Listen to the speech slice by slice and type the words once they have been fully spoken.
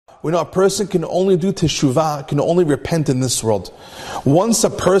we know a person can only do teshuvah, can only repent in this world. Once a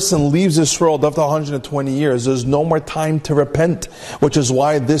person leaves this world after 120 years, there's no more time to repent, which is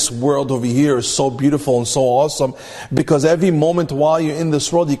why this world over here is so beautiful and so awesome, because every moment while you're in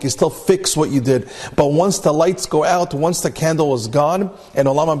this world, you can still fix what you did. But once the lights go out, once the candle is gone, and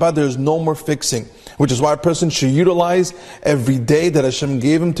Olam Haba, there's no more fixing. Which is why a person should utilize every day that Hashem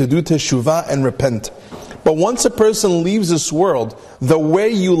gave him to do teshuvah and repent. But once a person leaves this world, the way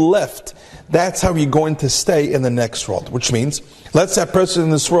you left, that's how you're going to stay in the next world. Which means, let's say a person in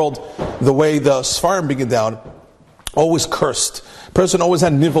this world, the way the Sfarim begin down, always cursed. Person always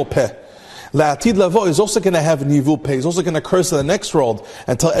had nivel peh. La'atid lavo is also going to have nivul peh. He's also going to curse in the next world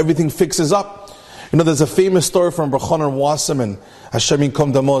until everything fixes up. You know, there's a famous story from Rav Elechanan Wasserman. There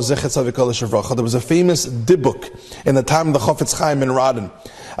was a famous Dibuk in the time of the Chofetz Chaim in Radin.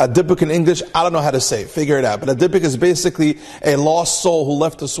 A Dibuk in English, I don't know how to say it, figure it out. But a Dibuk is basically a lost soul who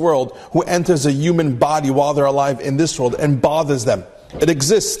left this world, who enters a human body while they're alive in this world and bothers them. It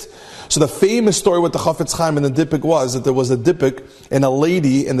exists. So the famous story with the Chofetz Chaim and the Dibuk was that there was a Dibuk in a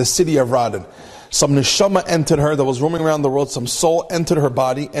lady in the city of Radin. Some neshama entered her that was roaming around the world. Some soul entered her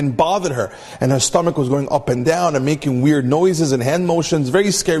body and bothered her. And her stomach was going up and down and making weird noises and hand motions.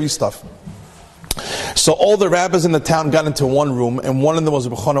 Very scary stuff. So all the rabbis in the town got into one room, and one of them was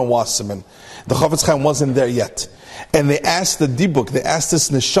Rav Elechanan Wasserman. The Chofetz Chaim wasn't there yet. And they asked the Dibuk, they asked this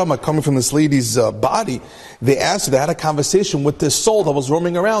neshama coming from this lady's body, they asked her, they had a conversation with this soul that was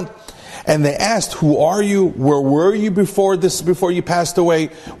roaming around. And they asked, who are you? Where were you before you passed away?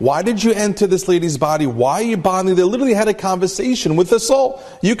 Why did you enter this lady's body? Why are you bonding? They literally had a conversation with the soul.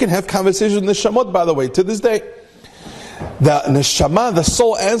 You can have conversations with the neshamot, by the way, to this day. The neshama, the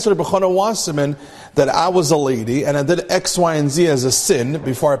soul answered Rav Elechanan Wasserman that I was a lady and I did X, Y, and Z as a sin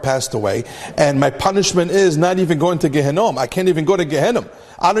before I passed away, and my punishment is not even going to Gehenom. I can't even go to Gehenom.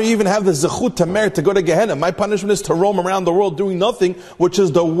 I don't even have the zechut to merit to go to Gehenna. My punishment is to roam around the world doing nothing, which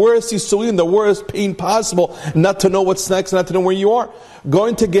is the worst yisurim, the worst pain possible, not to know what's next, not to know where you are.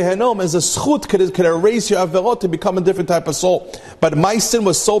 Going to Gehenom as a zechut could erase your averot to become a different type of soul. But my sin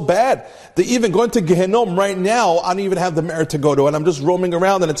was so bad that even going to Gehenom right now, I don't even have the merit to go to it. I'm just roaming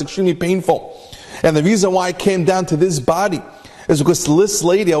around and it's extremely painful. And the reason why I came down to this body is because this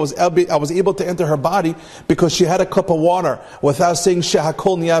lady, I was able to enter her body because she had a cup of water without saying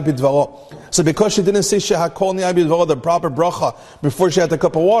Shehakol Niyah B'Dvaro. So because she didn't say Shehakol Niyah B'Dvaro, the proper bracha, before she had the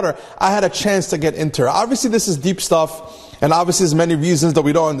cup of water, I had a chance to get into her. Obviously this is deep stuff, and obviously there's many reasons that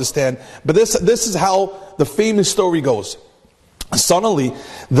we don't understand, but this is how the famous story goes. Suddenly,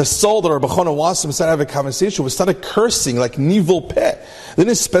 the soul that Rav Elechanan Wasserman started having a conversation with started cursing like nivul peh. They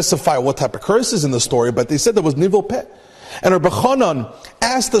didn't specify what type of curses in the story, but they said there was nivul peh. And Rav Elechanan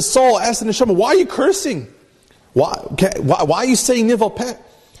asked the soul, asked the neshama, why are you cursing? Why are you saying nivul peh?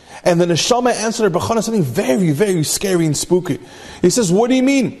 And the neshama answered Rav Elechanan something very, very scary and spooky. He says, what do you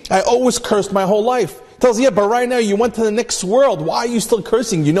mean? I always cursed my whole life. He tells, yeah, but right now you went to the next world. Why are you still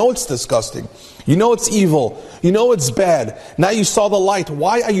cursing? You know it's disgusting. You know it's evil. You know it's bad. Now you saw the light.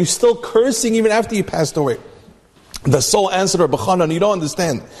 Why are you still cursing even after you passed away? The soul answered Rav Elechanan, you don't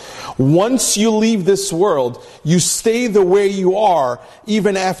understand. Once you leave this world, you stay the way you are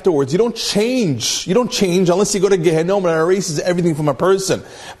even afterwards. You don't change. You don't change unless you go to Gehenom and it erases everything from a person.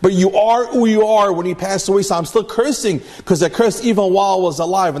 But you are who you are when you pass away. So I'm still cursing because I cursed even while I was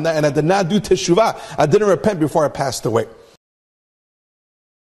alive, and I did not do teshuvah. I didn't repent before I passed away.